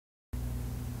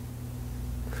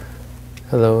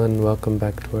Hello and welcome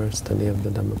back to our study of the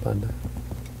Dhammapada.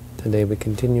 Today we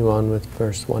continue on with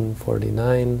verse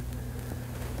 149,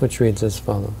 which reads as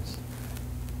follows.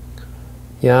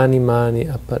 Yani mani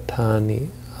apatani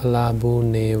alabu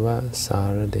neva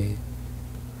sarade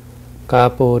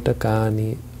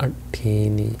kapotakani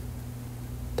artini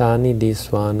tani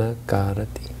diswana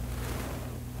karati.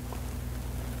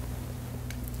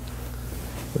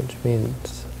 Which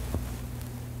means,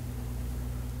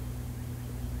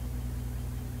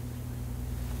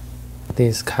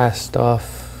 these cast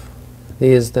off,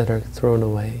 these that are thrown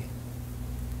away,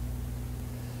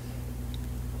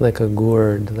 like a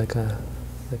gourd, like a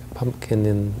pumpkin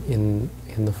in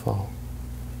the fall,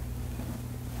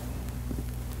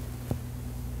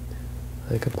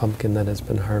 like a pumpkin that has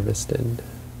been harvested.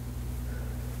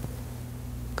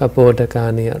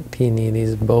 Kapodakani artini,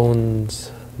 these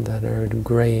bones that are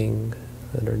graying,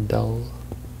 that are dull,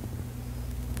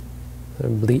 that are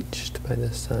bleached by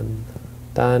the sun.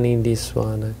 Tani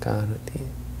diswana karati.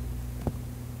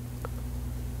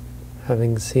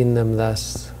 Having seen them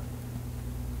thus,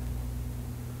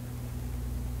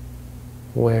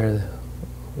 why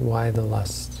the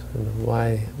lust, and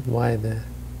why the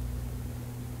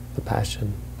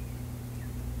passion?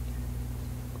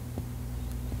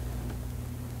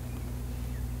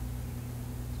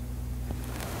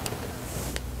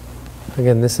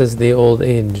 Again, this is the old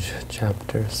age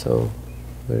chapter, so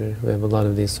we have a lot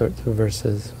of these sorts of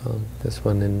verses. This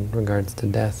one in regards to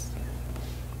death,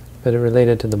 but it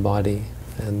related to the body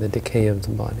and the decay of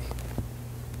the body.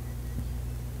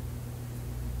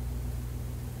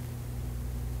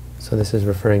 So this is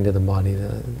referring to the body.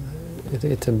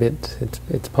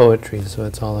 It's poetry, so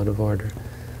it's all out of order.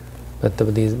 But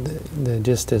the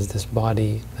gist is this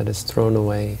body that is thrown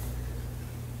away,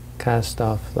 cast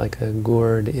off like a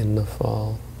gourd in the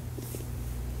fall.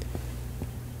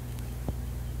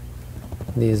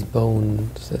 These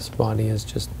bones, this body is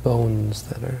just bones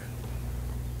that are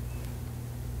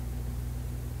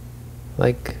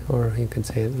like, or you could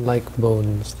say like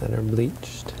bones that are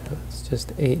bleached. It's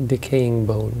just decaying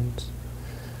bones.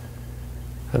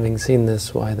 Having seen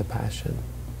this, why the passion?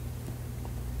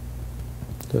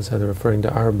 So it's either referring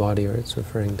to our body or it's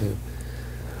referring to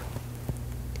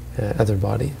other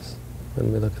bodies,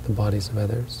 when we look at the bodies of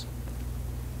others.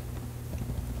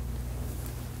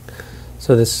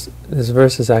 So this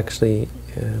verse is actually,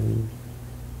 in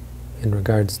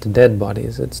regards to dead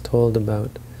bodies, it's told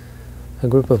about a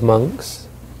group of monks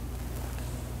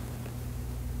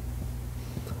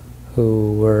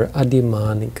who were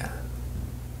adimanika.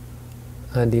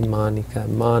 Adimanika,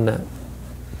 mana.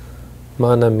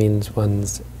 Mana means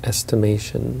one's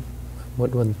estimation,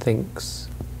 what one thinks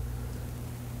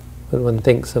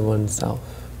of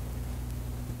oneself.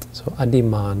 So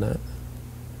adimana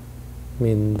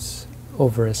means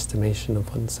overestimation of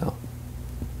oneself.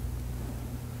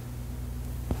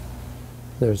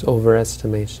 There's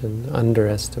overestimation,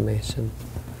 underestimation,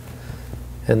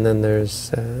 and then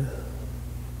there's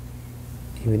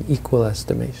even equal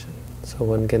estimation. So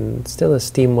one can still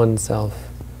esteem oneself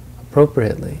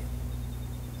appropriately,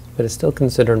 but it's still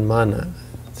considered mana,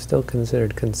 it's still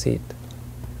considered conceit.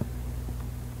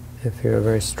 If you're a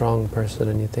very strong person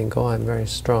and you think, oh, I'm very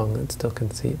strong, it's still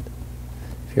conceit.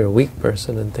 If you're a weak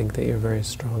person and think that you're very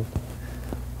strong,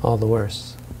 all the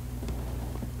worse.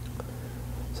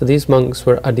 So these monks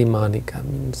were adimanika,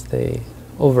 means they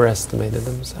overestimated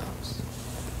themselves.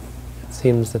 It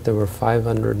seems that there were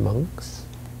 500 monks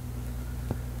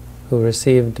who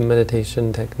received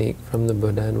meditation technique from the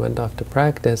Buddha and went off to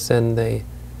practice, and they,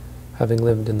 having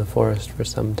lived in the forest for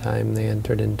some time, they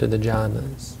entered into the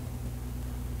jhanas,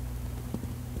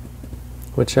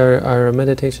 which are a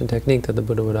meditation technique that the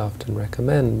Buddha would often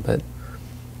recommend. But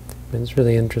it's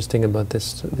really interesting about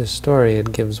this story.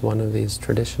 It gives one of these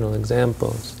traditional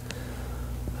examples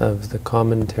of the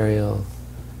commentarial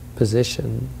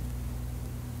position,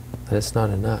 that it's not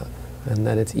enough, and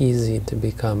that it's easy to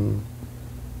become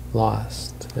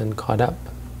lost and caught up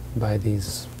by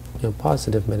these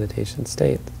positive meditation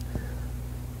states.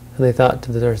 And they thought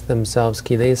to themselves,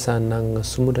 Kilesanang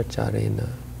samudacharena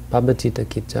Pabachita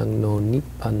kichang no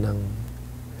nippanang.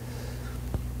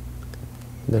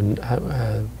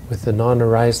 With the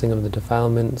non-arising of the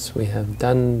defilements, we have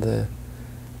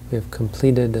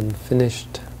completed and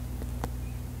finished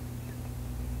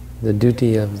the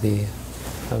duty of the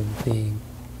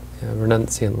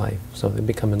renunciant life. So they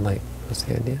become enlightened. That's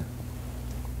the idea.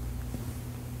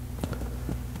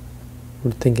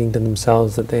 We're thinking to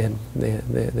themselves that they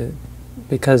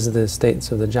because the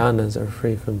states of the jhanas are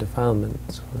free from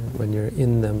defilements, when you're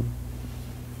in them,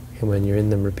 and when you're in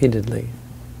them repeatedly,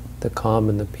 the calm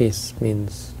and the peace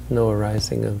means no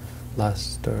arising of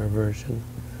lust or aversion,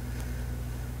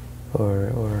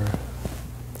 or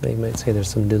they might say there's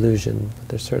some delusion, but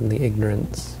there's certainly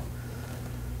ignorance.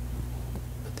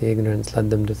 But the ignorance led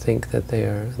them to think that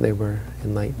they were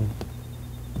enlightened.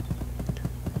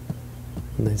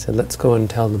 And they said, let's go and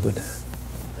tell the Buddha.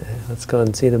 Let's go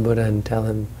and see the Buddha and tell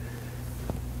him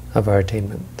of our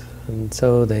attainment. And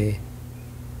so they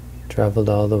traveled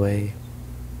all the way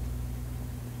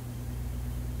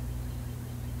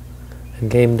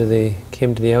and came to the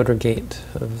outer gate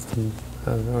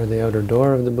or the outer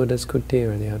door of the Buddha's kuti,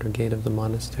 or the outer gate of the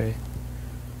monastery.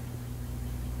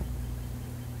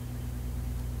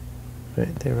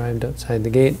 Right, they arrived outside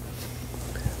the gate.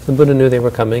 The Buddha knew they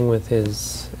were coming with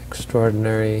his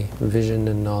extraordinary vision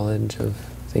and knowledge of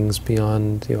things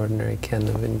beyond the ordinary ken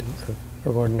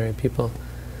of ordinary people.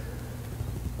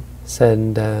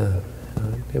 Said,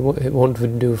 it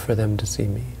won't do for them to see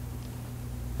me.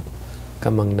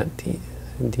 Kamang nati,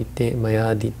 dite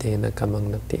maya dite na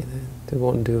kamang nati. It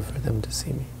won't do for them to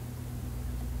see me,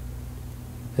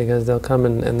 because they'll come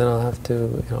and then I'll have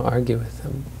to argue with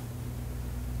them.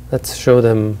 Let's show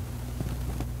them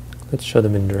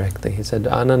indirectly. He said,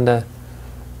 Ananda,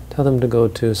 tell them to go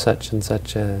to such and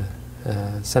such a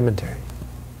cemetery,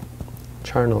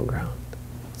 charnel ground.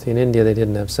 See, in India they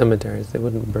didn't have cemeteries. They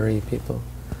wouldn't bury people.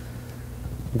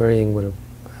 Burying would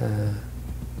have...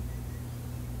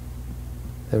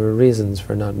 there were reasons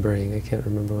for not burying. I can't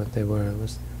remember what they were. It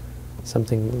was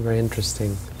something very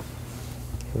interesting.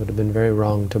 It would have been very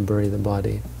wrong to bury the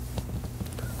body.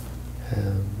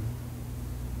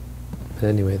 But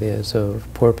anyway, so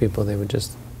poor people, they would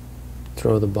just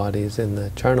throw the bodies in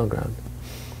the charnel ground.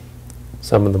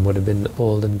 Some of them would have been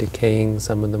old and decaying,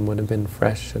 some of them would have been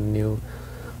fresh and new,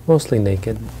 mostly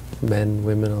naked, men,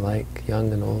 women alike,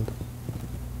 young and old.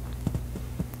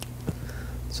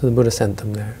 So the Buddha sent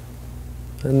them there.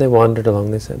 And they wandered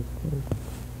along. They said,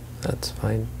 that's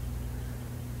fine.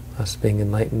 Us being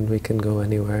enlightened, we can go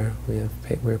anywhere.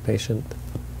 We're patient.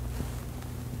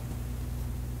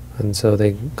 And so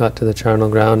they got to the charnel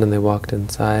ground and they walked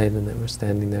inside and they were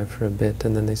standing there for a bit,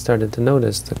 and then they started to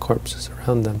notice the corpses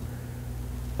around them.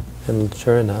 And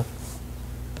sure enough,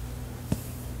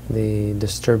 the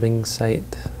disturbing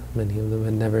sight, many of them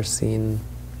had never seen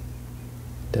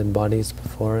dead bodies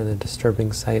before, and the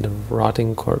disturbing sight of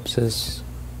rotting corpses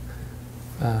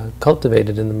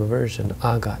cultivated in them aversion,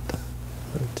 agat,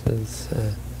 which is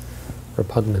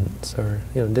repugnance or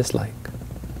dislike,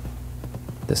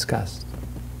 disgust,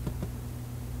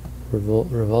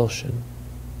 revulsion.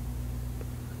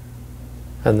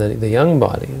 And the young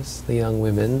bodies, the young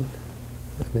women,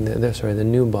 the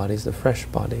new bodies, the fresh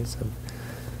bodies of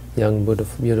young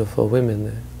beautiful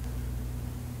women,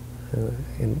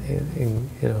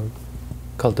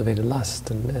 cultivated lust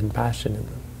and passion in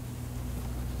them.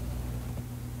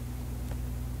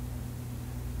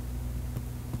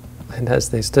 And as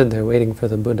they stood there waiting for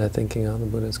the Buddha, thinking, oh, the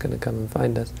Buddha's going to come and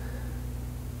find us,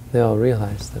 they all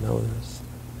realized that, oh,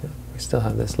 we still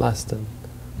have this lust. And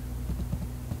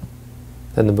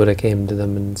then the Buddha came to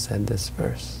them and said this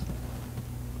verse.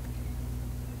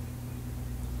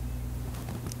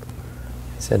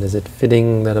 He said, is it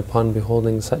fitting that upon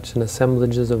beholding such an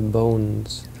assemblages of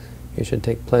bones, you should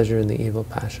take pleasure in the evil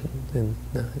passion, in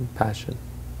passion?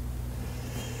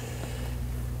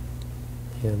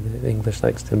 The English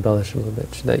likes to embellish a little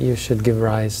bit, that you should give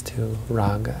rise to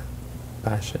raga,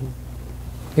 passion.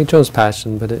 He chose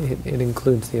passion, but it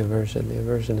includes the aversion. The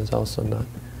aversion is also not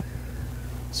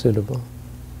suitable,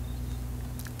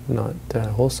 not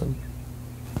wholesome.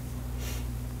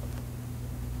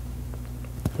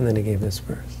 And then he gave this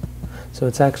verse. So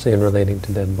it's actually in relating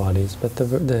to dead bodies, but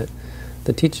the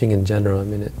teaching in general,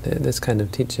 this kind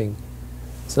of teaching,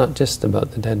 it's not just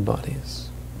about the dead bodies.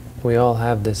 We all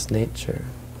have this nature.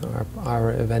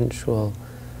 Our eventual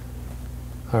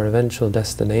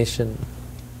destination,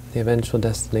 the eventual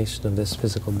destination of this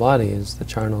physical body is the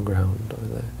charnel ground, or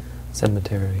the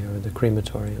cemetery, or the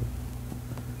crematorium.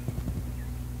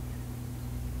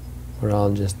 We're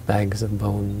all just bags of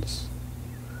bones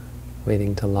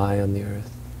waiting to lie on the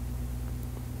earth.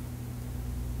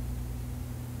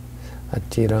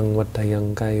 Achirang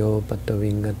vatayang kayo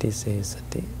patavingati se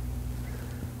sati.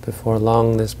 Before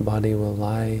long, this body will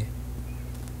lie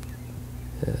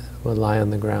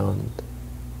on the ground.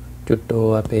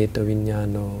 Jutto apeta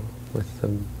vinyano,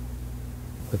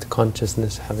 with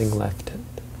consciousness having left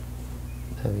it,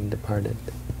 having departed.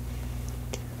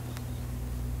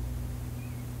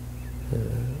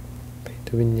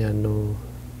 Apeta vinyano.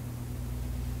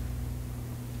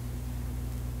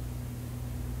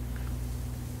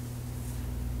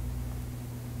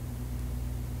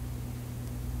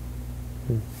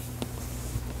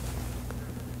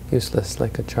 useless,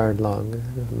 like a charred log. I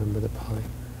remember the Pali.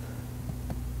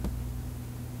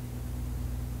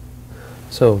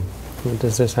 So, what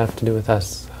does this have to do with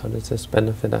us? How does this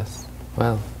benefit us?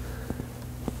 Well,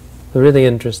 the really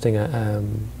interesting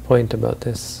point about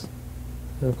this,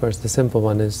 of course the simple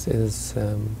one, is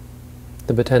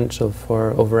the potential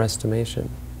for overestimation.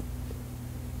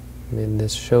 I mean,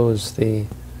 this shows the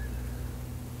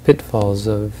pitfalls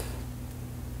of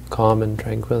calm and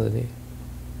tranquility.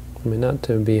 I mean, not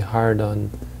to be hard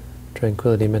on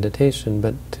tranquility meditation,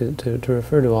 but to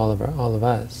refer to all of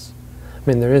us. I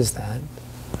mean, there is that.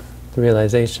 The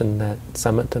realization that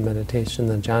samatha meditation,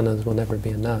 the jhanas, will never be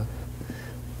enough.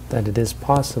 That it is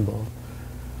possible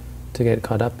to get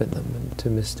caught up in them and to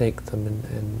mistake them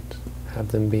and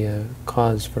have them be a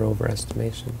cause for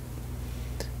overestimation.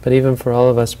 But even for all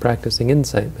of us practicing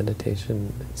insight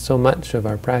meditation, so much of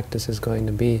our practice is going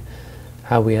to be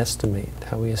how we estimate,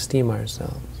 how we esteem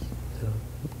ourselves. You know,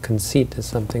 conceit is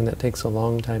something that takes a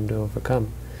long time to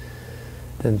overcome.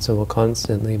 And so we'll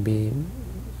constantly be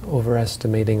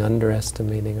overestimating,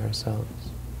 underestimating ourselves,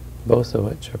 both of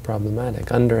which are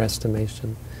problematic.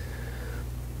 Underestimation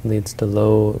leads to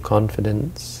low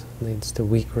confidence, leads to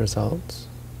weak results.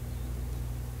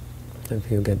 If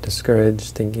you get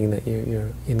discouraged, thinking that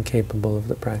you're incapable of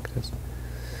the practice.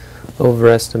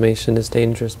 Overestimation is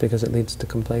dangerous because it leads to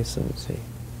complacency.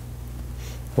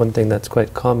 One thing that's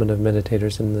quite common of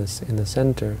meditators in the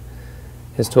center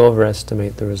is to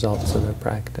overestimate the results of their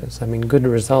practice. I mean, good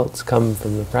results come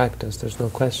from the practice, there's no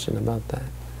question about that.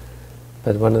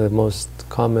 But one of the most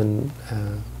common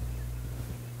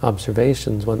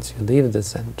observations once you leave the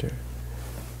center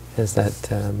is that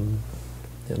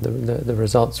the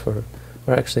results were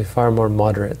actually far more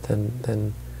moderate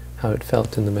than how it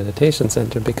felt in the meditation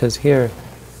center, because here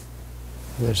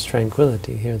there's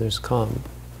tranquility, here there's calm,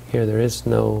 here there is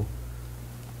no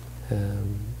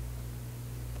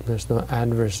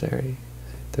adversary,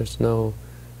 there's no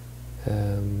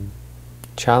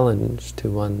challenge to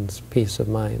one's peace of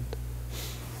mind.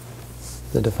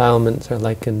 The defilements are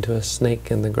likened to a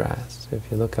snake in the grass. If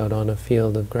you look out on a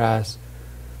field of grass,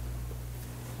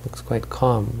 it looks quite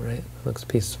calm, right? It looks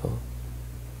peaceful.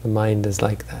 The mind is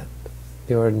like that.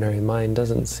 The ordinary mind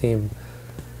doesn't seem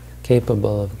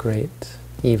capable of great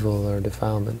evil or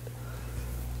defilement.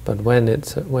 But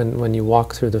when you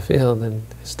walk through the field and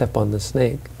step on the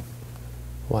snake,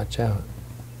 watch out,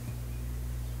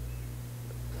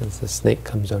 as the snake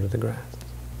comes out of the grass.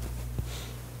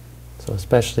 So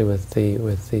especially with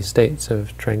the states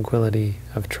of tranquility,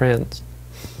 of trance,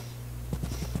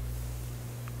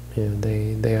 you know,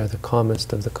 they are the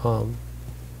calmest of the calm,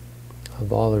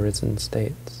 of all arisen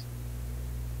states.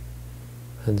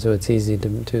 And so it's easy to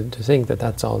think that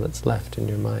that's all that's left in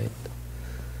your mind.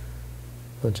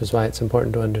 Which is why it's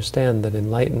important to understand that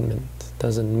enlightenment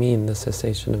doesn't mean the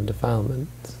cessation of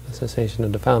defilements. The cessation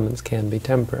of defilements can be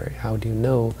temporary. How do you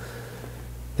know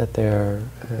that they're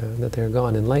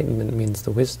gone? Enlightenment means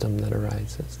the wisdom that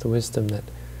arises, the wisdom that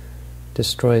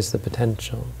destroys the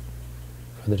potential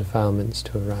for the defilements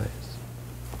to arise.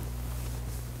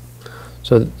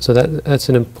 So that's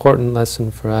an important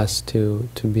lesson for us to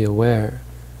be aware,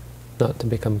 not to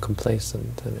become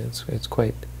complacent. And it's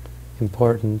quite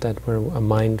important that we're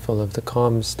mindful of the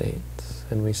calm states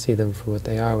and we see them for what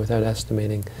they are without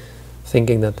estimating,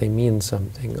 thinking that they mean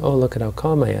something. Oh, look at how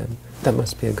calm I am. That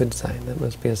must be a good sign. That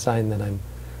must be a sign that I'm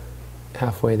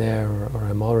halfway there, or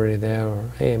I'm already there,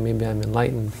 or hey, maybe I'm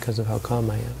enlightened because of how calm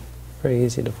I am. Very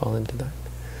easy to fall into that.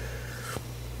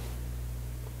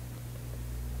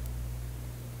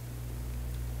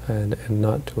 And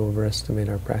not to overestimate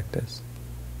our practice.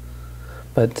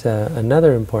 But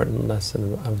another important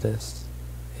lesson of this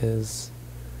is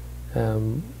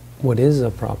what is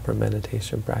a proper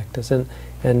meditation practice,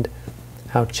 and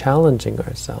how challenging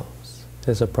ourselves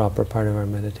is a proper part of our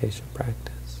meditation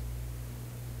practice.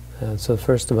 So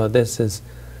first about this is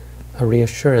a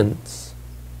reassurance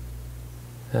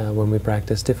when we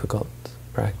practice difficult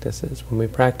practices. When we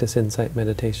practice insight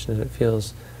meditation and it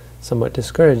feels somewhat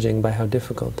discouraging by how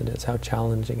difficult it is, how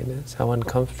challenging it is, how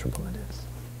uncomfortable it is.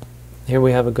 Here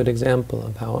we have a good example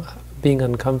of how being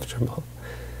uncomfortable,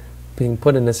 being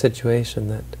put in a situation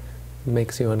that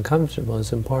makes you uncomfortable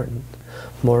is important.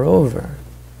 Moreover,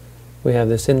 we have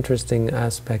this interesting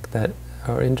aspect that,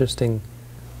 or interesting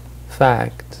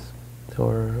fact,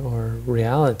 or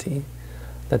reality,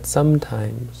 that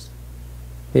sometimes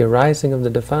the arising of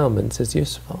the defilements is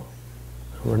useful.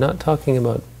 We're not talking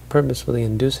about purposefully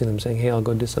inducing them, saying, hey, I'll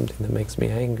go do something that makes me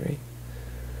angry.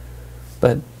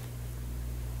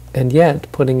 And yet,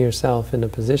 putting yourself in a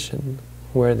position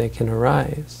where they can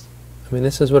arise. I mean,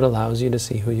 this is what allows you to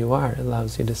see who you are. It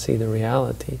allows you to see the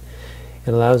reality.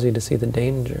 It allows you to see the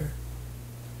danger.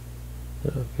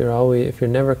 You know, if you're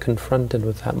never confronted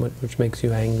with that which makes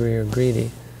you angry or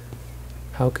greedy,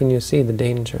 how can you see the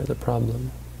danger, the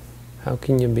problem? How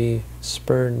can you be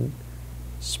spurred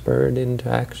into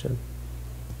action?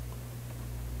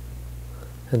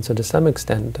 And so to some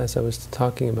extent, as I was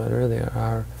talking about earlier,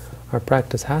 our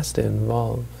practice has to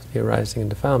involve the arising and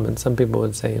defilement. Some people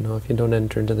would say, you know, if you don't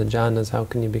enter into the jhanas, how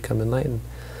can you become enlightened?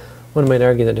 One might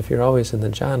argue that if you're always in the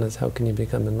jhanas, how can you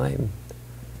become enlightened?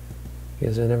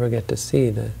 Because you never get to see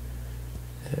the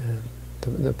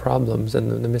problems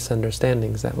and the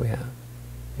misunderstandings that we have.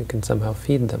 You can somehow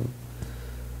feed them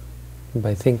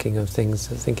by thinking of things,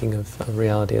 thinking of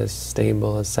reality as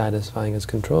stable, as satisfying, as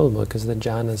controllable, because the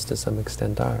jhanas to some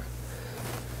extent are.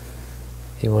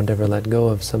 You won't ever let go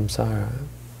of samsara.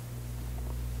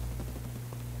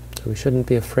 So we shouldn't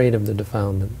be afraid of the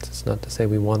defilements. It's not to say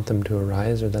we want them to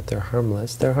arise or that they're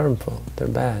harmless. They're harmful. They're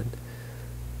bad.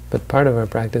 But part of our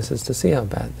practice is to see how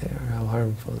bad they are, how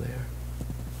harmful they are.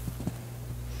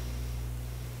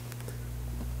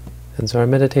 And so our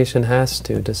meditation has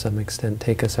to some extent,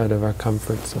 take us out of our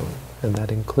comfort zone. And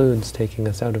that includes taking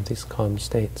us out of these calm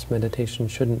states. Meditation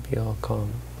shouldn't be all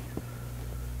calm.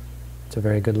 It's a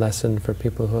very good lesson for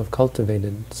people who have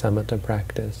cultivated samatha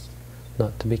practice,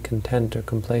 not to be content or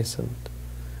complacent,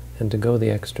 and to go the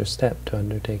extra step to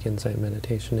undertake insight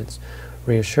meditation. It's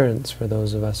reassurance for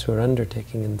those of us who are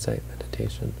undertaking insight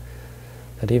meditation,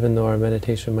 that even though our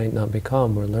meditation might not be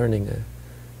calm, we're learning a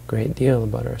great deal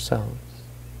about ourselves.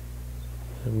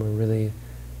 And we're really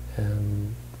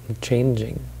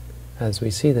changing as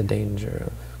we see the danger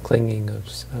of clinging, of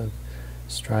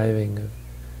striving,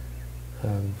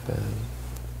 of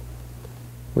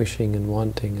wishing and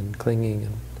wanting and clinging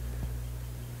and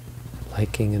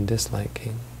liking and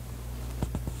disliking.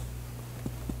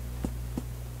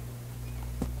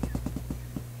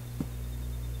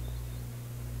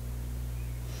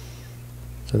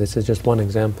 So this is just one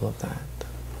example of that.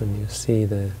 When you see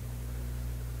these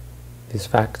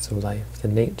facts of life, the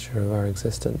nature of our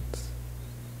existence,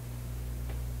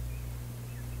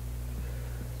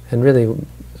 and really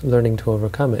learning to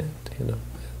overcome it, you know,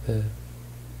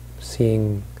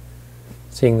 seeing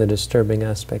the disturbing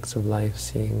aspects of life,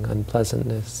 seeing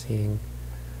unpleasantness, seeing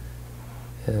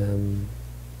the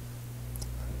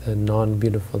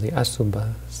non-beautiful, the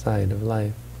asubha side of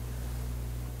life,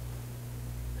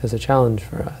 is a challenge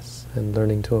for us, and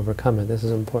learning to overcome it. This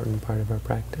is an important part of our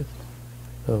practice.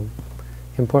 So,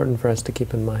 important for us to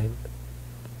keep in mind,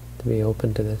 to be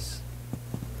open to this.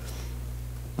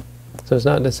 So it's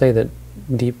not to say that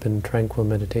deep and tranquil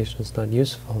meditation is not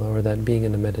useful, or that being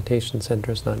in a meditation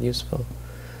center is not useful.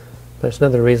 But it's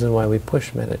another reason why we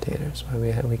push meditators, why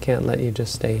we can't let you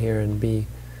just stay here and be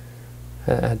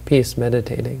at peace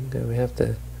meditating. We have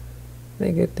to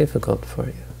make it difficult for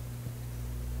you,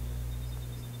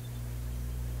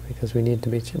 because we need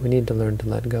to learn to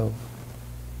let go.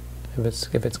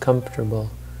 If it's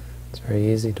comfortable, it's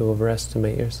very easy to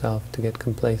overestimate yourself, to get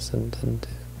complacent, and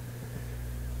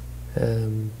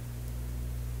to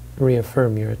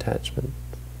reaffirm your attachment.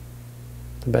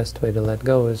 The best way to let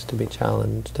go is to be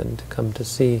challenged and to come to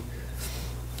see,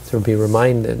 to be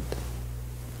reminded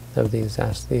of these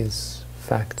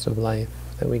facts of life,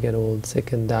 that we get old,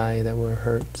 sick, and die, that we're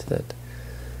hurt, that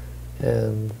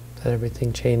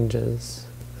everything changes,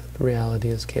 that reality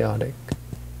is chaotic,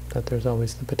 that there's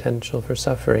always the potential for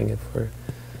suffering if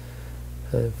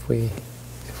we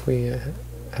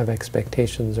have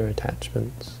expectations or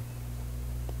attachments.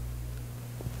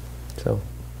 So,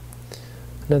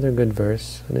 another good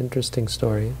verse, an interesting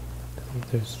story.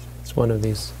 It's one of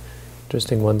these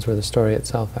interesting ones where the story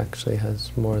itself actually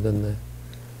has more than the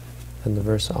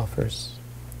verse offers.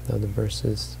 Now the verse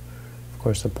is, of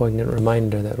course, a poignant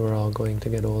reminder that we're all going to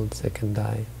get old, sick, and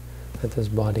die, that this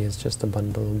body is just a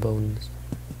bundle of bones,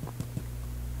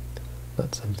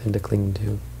 not something to cling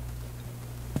to.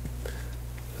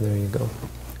 So there you go.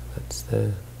 That's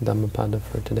the Dhammapada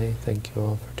for today. Thank you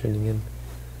all for tuning in.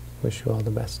 Wish you all the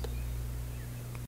best.